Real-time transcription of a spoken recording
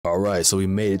Alright, so we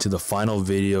made it to the final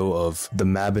video of the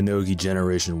Mabinogi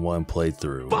Generation 1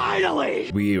 playthrough.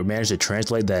 Finally! We managed to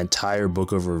translate that entire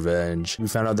Book of Revenge. We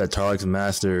found out that Tarlek's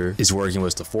master is working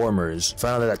with the Formers. We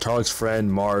found out that Tarlek's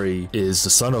friend Mari is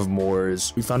the son of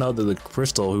Moors. We found out that the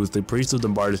Crystal, who is the priest of the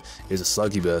Bard, is a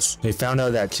succubus. We found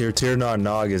out that Tir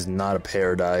Nog is not a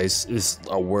paradise. It's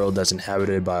a world that's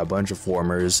inhabited by a bunch of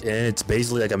Formers, and it's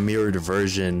basically like a mirrored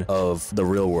version of the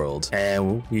real world.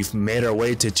 And we've made our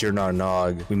way to Tir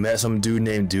Nog. We met some dude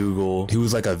named Dougal. He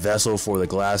was like a vessel for the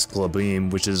Glass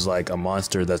Glabim, which is like a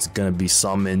monster that's gonna be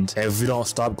summoned. And if we don't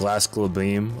stop Glass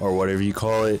Glabim, or whatever you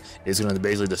call it, it's gonna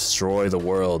basically destroy the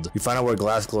world. We find out where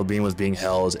Glass Glabim was being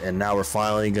held, and now we're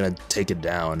finally gonna take it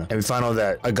down. And we find out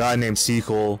that a guy named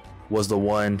Sequel was the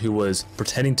one who was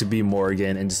pretending to be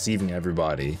Morgan and deceiving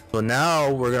everybody. So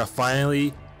now we're gonna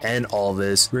finally end all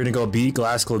this. We're gonna go beat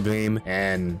Glass Glabim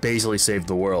and basically save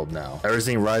the world now.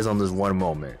 Everything rides on this one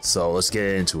moment, so let's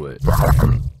get into it.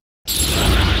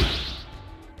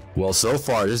 Well, so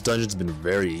far this dungeon's been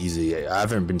very easy. I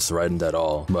haven't been threatened at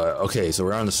all. But okay, so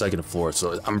we're on the second floor,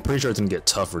 so I'm pretty sure it's gonna get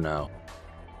tougher now.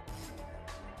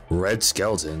 Red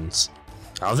skeletons.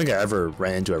 I don't think I ever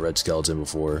ran into a red skeleton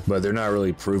before, but they're not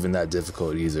really proving that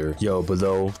difficult either. Yo, but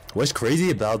though, what's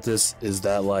crazy about this is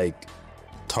that like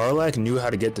Tarlek knew how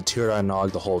to get to Tir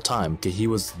Nog the whole time, because he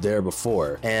was there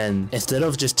before. And instead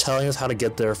of just telling us how to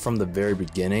get there from the very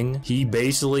beginning, he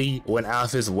basically went out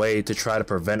of his way to try to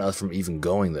prevent us from even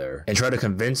going there. And try to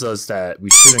convince us that we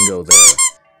shouldn't go there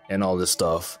and all this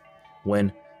stuff.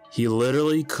 When he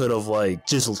literally could have like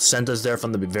just sent us there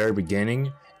from the very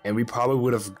beginning, and we probably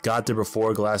would have got there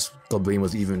before Glass Glabim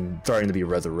was even starting to be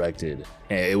resurrected.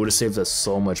 And it would have saved us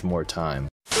so much more time.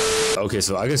 Okay,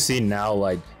 so I can see now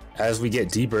like as we get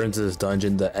deeper into this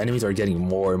dungeon, the enemies are getting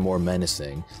more and more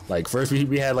menacing. Like first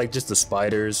we had like just the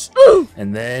spiders,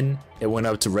 and then it went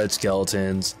up to red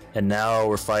skeletons, and now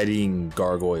we're fighting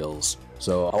gargoyles.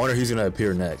 So I wonder who's gonna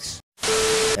appear next.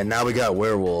 And now we got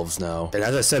werewolves now. And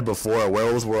as I said before,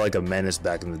 werewolves were like a menace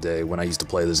back in the day when I used to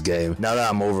play this game. Now that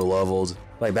I'm over leveled,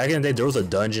 like back in the day there was a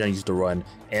dungeon I used to run,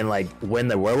 and like when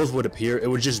the werewolves would appear, it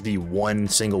would just be one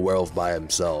single werewolf by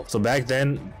himself. So back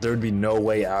then there would be no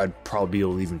way I'd probably be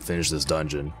able to even finish this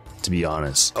dungeon, to be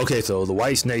honest. Okay, so the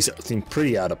white snakes seem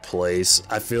pretty out of place.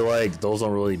 I feel like those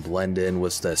don't really blend in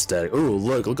with the aesthetic. Ooh,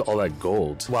 look at all that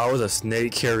gold. Why was a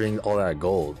snake carrying all that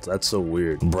gold? That's so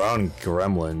weird. Brown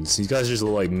gremlins. These guys just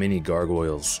look like mini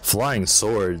gargoyles. Flying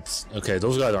swords. Okay,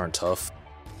 those guys aren't tough.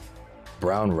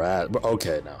 Brown rat.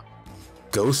 Okay, now.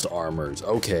 Ghost armors.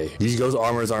 Okay, these ghost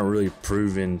armors aren't really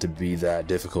proven to be that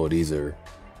difficult either.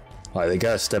 Like, they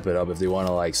gotta step it up if they want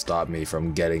to like stop me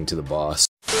from getting to the boss.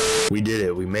 We did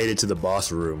it. We made it to the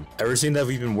boss room. Everything that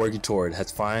we've been working toward has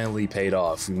finally paid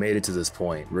off. We made it to this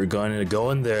point. We're gonna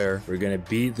go in there. We're gonna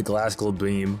beat the Glass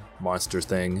Glabim monster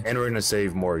thing, and we're gonna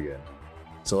save Morgan.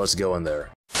 So let's go in there.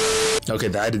 Okay,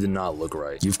 that did not look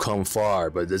right. You've come far,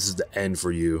 but this is the end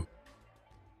for you.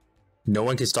 No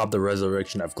one can stop the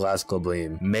resurrection of Glass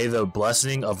Glabim. May the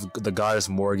blessing of the goddess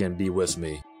Morgan be with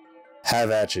me.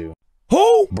 Have at you.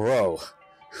 Who? Bro,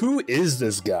 who is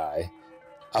this guy?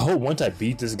 I hope once I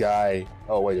beat this guy...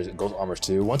 Oh wait, there's ghost armors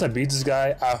too. Once I beat this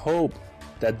guy, I hope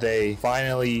that they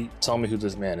finally tell me who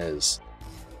this man is.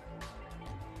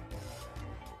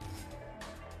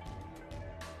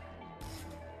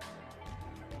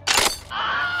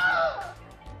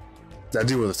 That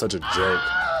dude was such a joke.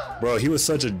 Bro, he was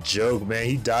such a joke, man.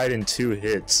 He died in 2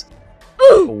 hits.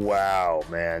 Wow,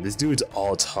 man. This dude's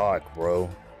all talk, bro.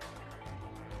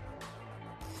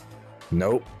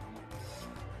 Nope.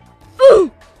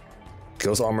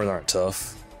 Ghost armors aren't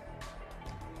tough.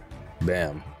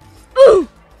 Bam.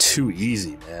 Too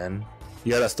easy, man.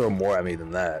 You gotta throw more at me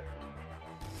than that.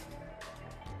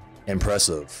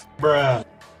 Impressive. Bruh.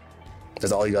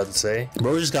 That's all you got to say?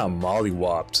 Bro just got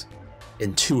mollywopped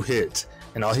in 2 hits,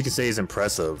 and all he can say is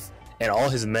impressive. And all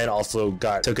his men also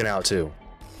got taken out too.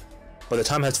 But the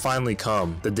time has finally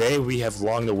come. The day we have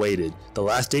long awaited. The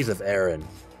last days of Aaron.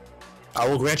 I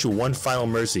will grant you one final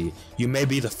mercy. You may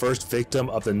be the first victim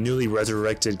of the newly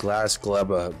resurrected Glass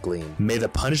Glabim. May the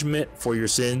punishment for your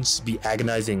sins be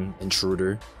agonizing,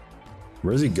 intruder.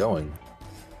 Where's he going?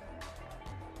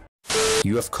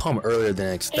 You have come earlier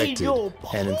than expected,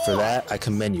 and for that I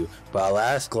commend you. But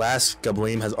alas, Glass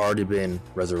Glabim has already been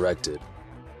resurrected.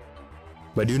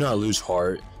 But do not lose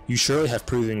heart. You surely have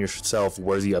proven yourself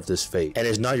worthy of this fate, and it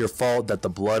is not your fault that the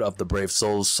blood of the brave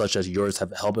souls such as yours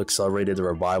have helped accelerated the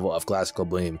revival of Glass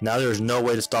Glabim. Now there is no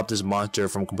way to stop this monster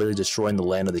from completely destroying the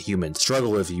land of the humans.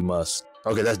 Struggle if you must.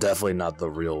 Okay, that's definitely not the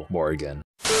real Morgan.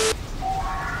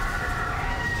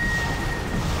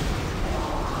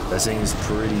 That thing is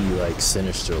pretty like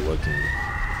sinister looking.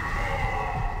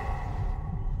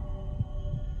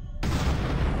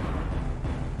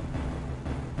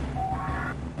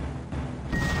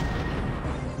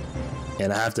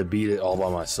 And I have to beat it all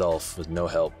by myself with no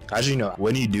help. Actually, no,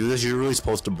 when you do this, you're really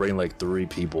supposed to bring like 3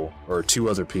 people or 2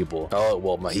 other people. Oh,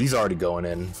 well, he's already going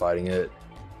in fighting it.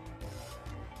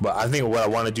 But I think what I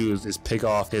want to do is pick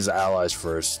off his allies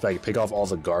first. Like, pick off all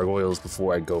the gargoyles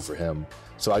before I go for him.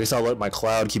 So I guess I'll let my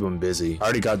cloud keep him busy. I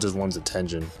already got this one's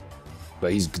attention.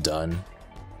 But he's done.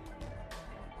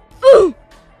 Oh,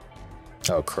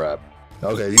 crap.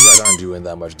 Okay, these guys aren't doing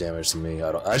that much damage to me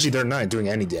at all. Actually, they're not doing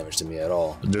any damage to me at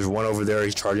all. There's one over there,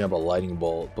 he's charging up a lightning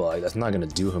bolt, but like, that's not gonna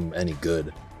do him any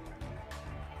good.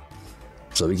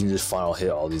 So we can just final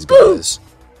hit all these guys.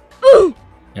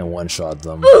 And one-shot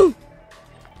them.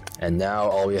 And now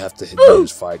all we have to do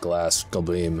is fight Glass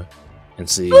Beam and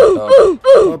see.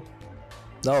 Oh,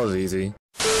 that was easy.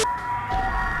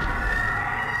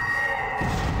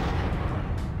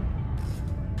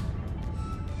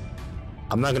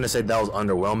 I'm not gonna say that was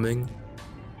underwhelming,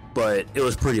 but it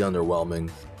was pretty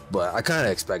underwhelming. But I kind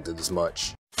of expected this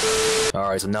much.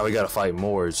 Alright, so now we gotta fight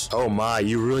Moors. Oh my,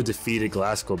 you really defeated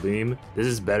Glacial Beam? This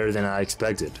is better than I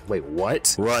expected. Wait,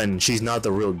 what? Run, she's not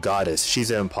the real goddess,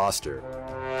 she's an imposter.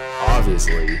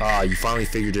 Obviously. You finally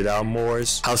figured it out,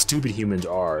 Moors. How stupid humans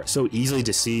are. So easily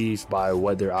deceived by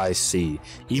what their eyes see.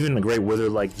 Even a great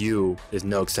wizard like you is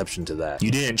no exception to that. You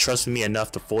didn't trust me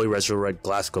enough to fully resurrect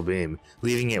Glacial Beam,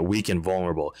 leaving it weak and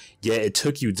vulnerable. Yet it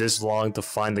took you this long to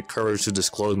find the courage to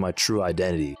disclose my true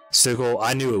identity. Sickle,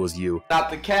 I knew it was you. Not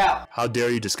the cap. How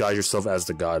dare you disguise yourself as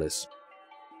the goddess?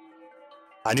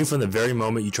 I knew from the very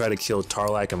moment you tried to kill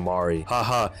Tarlak and Mari.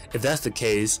 Haha, if that's the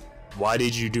case, why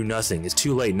did you do nothing? It's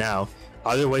too late now.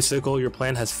 Either way, Sickle, your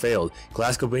plan has failed.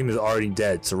 Glacial Beam is already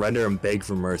dead. Surrender and beg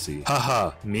for mercy.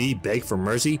 Haha, me beg for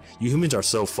mercy? You humans are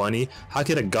so funny. How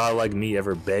could a god like me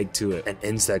ever beg to an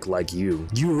insect like you?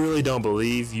 You really don't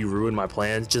believe you ruined my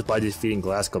plans just by defeating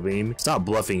Glacial Beam? Stop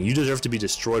bluffing. You deserve to be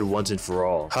destroyed once and for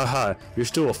all. Haha, you're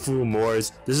still a fool,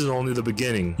 Moors. This is only the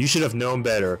beginning. You should have known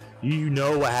better. You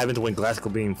know what happens when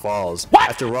Glacial Beam falls. What?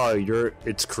 After all, you're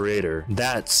its creator.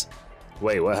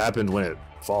 Wait, what happened when it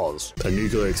falls? A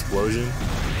nuclear explosion?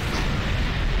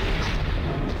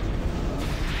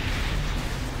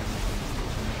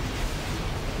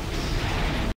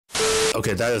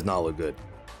 Okay, that does not look good.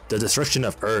 The destruction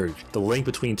of Urg, the link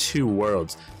between 2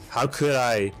 worlds. How could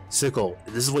I... Sickle,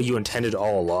 this is what you intended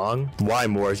all along? Why,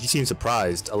 Morris? You seem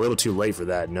surprised. A little too late for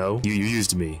that, no? You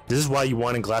used me. This is why you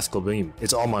wanted Glacial Beam.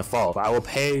 It's all my fault. I will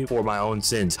pay for my own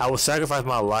sins. I will sacrifice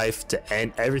my life to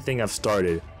end everything I've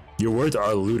started. Your words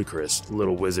are ludicrous,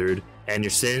 little wizard, and your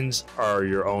sins are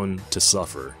your own to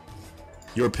suffer.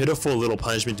 Your pitiful little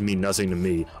punishment mean nothing to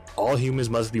me. All humans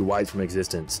must be wiped from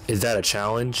existence. Is that a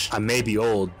challenge? I may be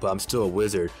old, but I'm still a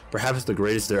wizard, perhaps the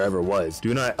greatest there ever was.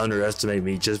 Do not underestimate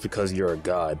me just because you're a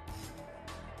god.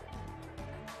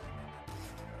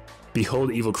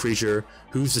 Behold, evil creature,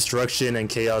 whose destruction and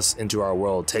chaos into our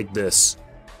world. Take this.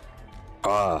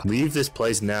 Leave this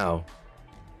place now.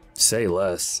 Say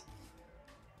less.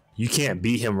 You can't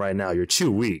beat him right now, you're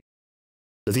too weak.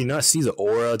 Does he not see the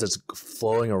aura that's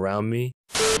flowing around me?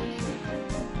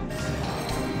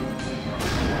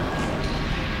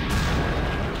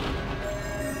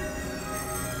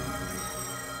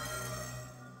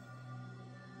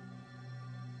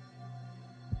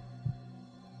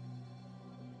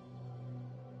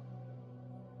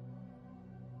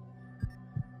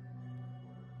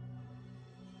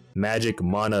 Magic,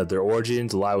 mana, their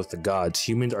origins lie with the gods.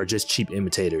 Humans are just cheap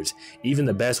imitators. Even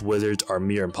the best wizards are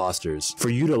mere imposters. For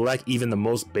you to lack even the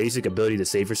most basic ability to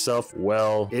save yourself,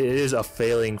 well, it is a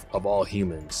failing of all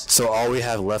humans. So all we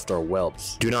have left are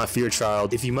whelps. Do not fear,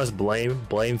 child. If you must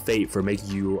blame fate for making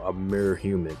you a mere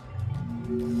human.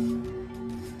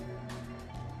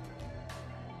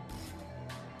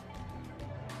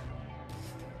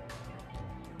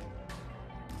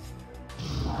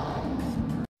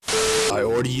 I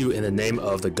order you in the name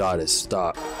of the goddess.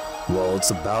 Stop. Well,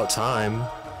 it's about time.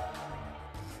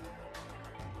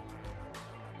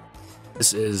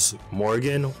 This is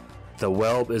Morgan. The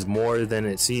whelp is more than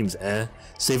it seems, eh?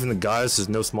 Saving the goddess is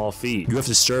no small feat. You have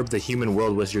disturbed the human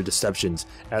world with your deceptions.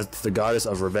 As the goddess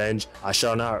of revenge, I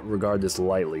shall not regard this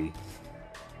lightly.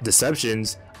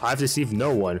 Deceptions? I've deceived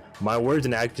no one. My words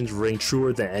and actions ring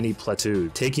truer than any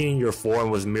platitude. Taking your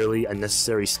form was merely a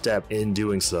necessary step in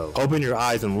doing so. Open your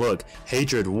eyes and look.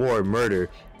 Hatred, war, murder.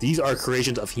 These are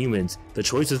creations of humans, the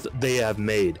choices they have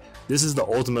made. This is the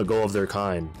ultimate goal of their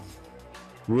kind.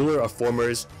 Ruler of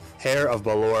formers, heir of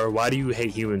Balor, why do you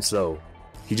hate humans so?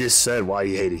 He just said why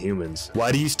he hated humans.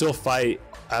 Why do you still fight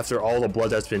after all the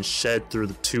blood that's been shed through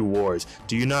the 2 wars?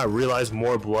 Do you not realize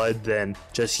more blood than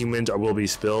just humans will be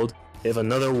spilled? If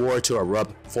another war to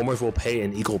erupt, formers will pay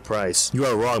an equal price. You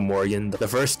are wrong, Morgan. The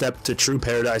first step to true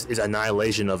paradise is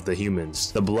annihilation of the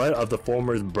humans. The blood of the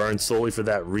formers burned solely for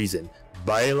that reason.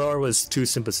 Baelor was too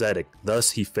sympathetic, thus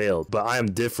he failed. But I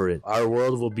am different. Our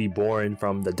world will be born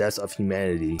from the deaths of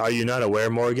humanity. Are you not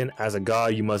aware, Morgan? As a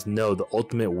god, you must know the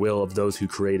ultimate will of those who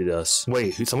created us.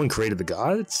 Wait, someone created the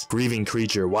gods? Grieving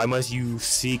creature, why must you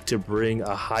seek to bring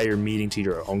a higher meaning to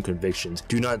your own convictions?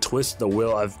 Do not twist the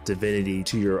will of divinity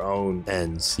to your own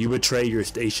ends. You betray your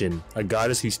station. A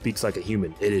goddess who speaks like a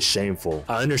human. It is shameful.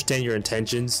 I understand your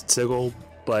intentions, Sigil,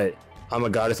 but I'm a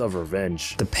goddess of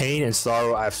revenge. The pain and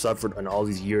sorrow I've suffered in all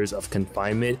these years of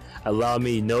confinement allow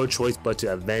me no choice but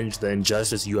to avenge the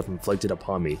injustice you have inflicted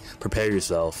upon me. Prepare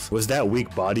yourself. Was that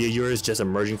weak body of yours just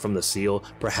emerging from the seal?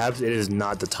 Perhaps it is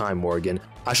not the time, Morgan.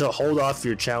 I shall hold off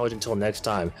your challenge until next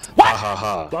time. Ha ha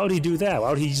ha. Why would he do that?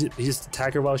 Why would he just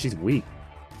attack her while she's weak?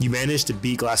 You managed to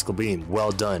beat Glaskell Beam.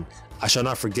 Well done. I shall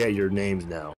not forget your names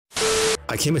now.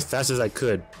 I came as fast as I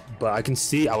could, but I can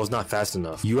see I was not fast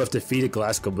enough. You have defeated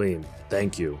Glaskell Beam.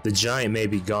 Thank you. The giant may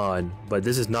be gone, but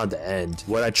this is not the end.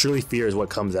 What I truly fear is what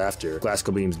comes after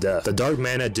Glaskell Beam's death. The dark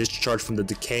mana discharged from the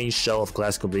decaying shell of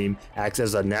Glaskell Beam acts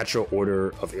as a natural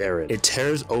order of Aaron. It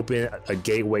tears open a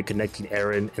gateway connecting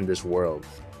Aaron and this world.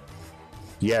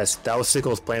 Yes, that was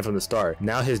Sigil's plan from the start.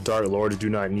 Now his Dark Lords do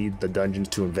not need the dungeons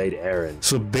to invade Aaron.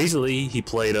 So basically, he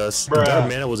played us. The Dark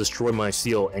Mana will destroy my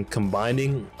seal, and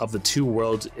combining of the 2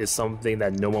 worlds is something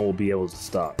that no one will be able to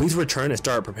stop. Please return and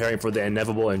start preparing for the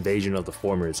inevitable invasion of the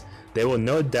formers. They will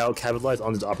no doubt capitalize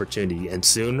on this opportunity, and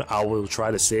soon I will try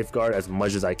to safeguard as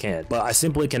much as I can. But I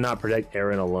simply cannot protect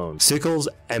Aaron alone. Sigil's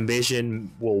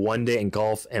ambition will one day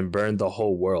engulf and burn the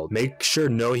whole world. Make sure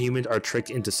no humans are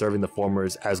tricked into serving the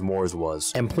formers as Moore's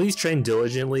was. And please train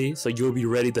diligently so you will be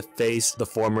ready to face the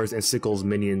formers and Sigil's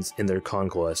minions in their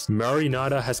conquest.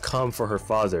 Marinata has come for her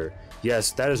father.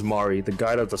 Yes, that is Mari, the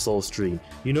guide of the soul stream.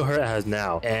 You know her as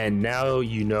now, and now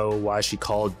you know why she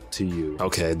called to you.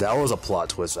 Okay, that was a plot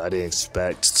twist I didn't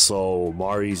expect. So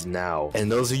Mari's now.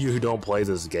 And those of you who don't play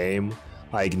this game,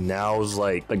 like now's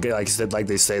like I said, like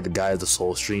they say, the guy of the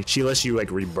soul stream. She lets you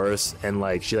like rebirth, and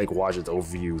like she like watches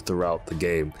over you throughout the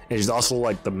game. And she's also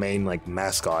like the main like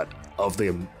mascot of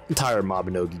the entire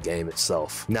Mabinogi game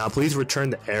itself. Now please return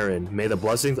to Aaron. May the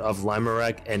blessings of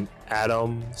Limerek and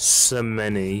Adam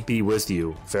Semeni be with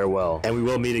you. Farewell. And we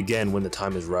will meet again when the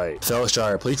time is right.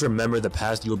 Felshire, please remember the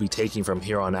path you will be taking from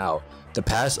here on out. The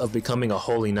path of becoming a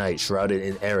holy knight shrouded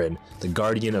in Aaron, the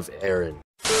guardian of Aaron.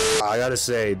 I gotta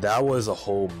say, that was a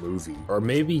whole movie. Or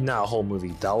maybe not a whole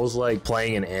movie. That was like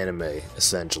playing an anime,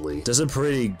 essentially. This is a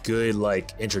pretty good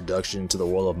like introduction to the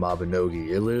world of Mabinogi.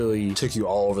 It literally took you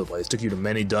all over the place. Took you to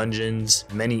many dungeons,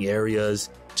 many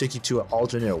areas. Took you to an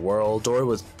alternate world. The story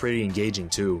was pretty engaging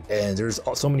too. And there's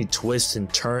so many twists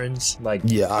and turns. Like,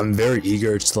 yeah, I'm very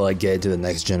eager to like get to the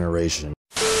next generation.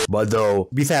 But though,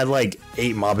 we've had like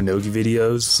 8 Mabinogi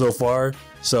videos so far.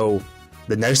 So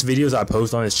the next videos I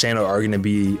post on this channel are going to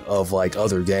be of like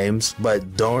other games,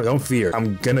 but don't fear.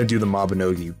 I'm going to do the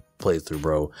Mabinogi playthrough,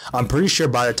 bro. I'm pretty sure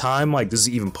by the time like this is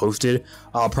even posted,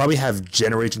 I'll probably have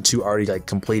Generation 2 already like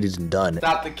completed and done.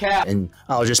 Stop the cap. And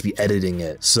I'll just be editing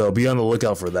it. So be on the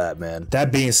lookout for that, man.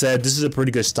 That being said, this is a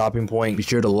pretty good stopping point. Be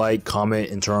sure to like,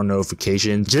 comment, and turn on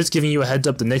notifications. Just giving you a heads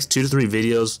up, the next 2 to 3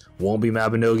 videos won't be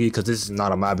Mabinogi because this is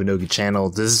not a Mabinogi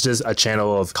channel. This is just a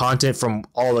channel of content from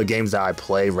all the games that I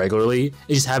play regularly.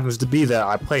 It just happens to be that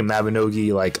I play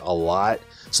Mabinogi like a lot.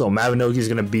 So Mabinogi is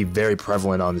going to be very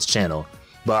prevalent on this channel.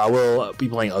 But I will be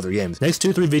playing other games. Next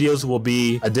 2 to 3 videos will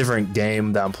be a different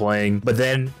game that I'm playing. But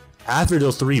then after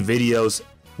those 3 videos,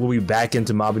 we'll be back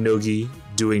into Mabinogi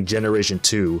doing Generation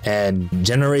 2. And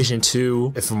Generation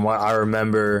 2, from what I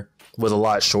remember, was a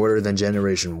lot shorter than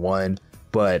Generation 1.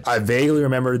 But I vaguely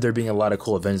remember there being a lot of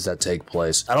cool events that take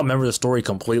place. I don't remember the story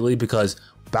completely because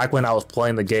back when I was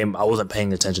playing the game, I wasn't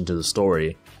paying attention to the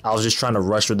story. I was just trying to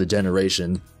rush through the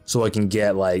generation so I can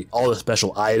get like all the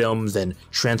special items and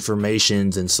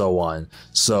transformations and so on.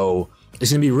 So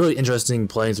it's gonna be really interesting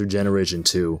playing through Generation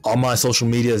 2. All my social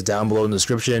media is down below in the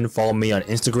description. Follow me on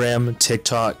Instagram,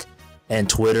 TikTok, and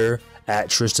Twitter at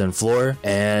Tristan Floor,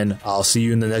 and I'll see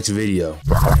you in the next video.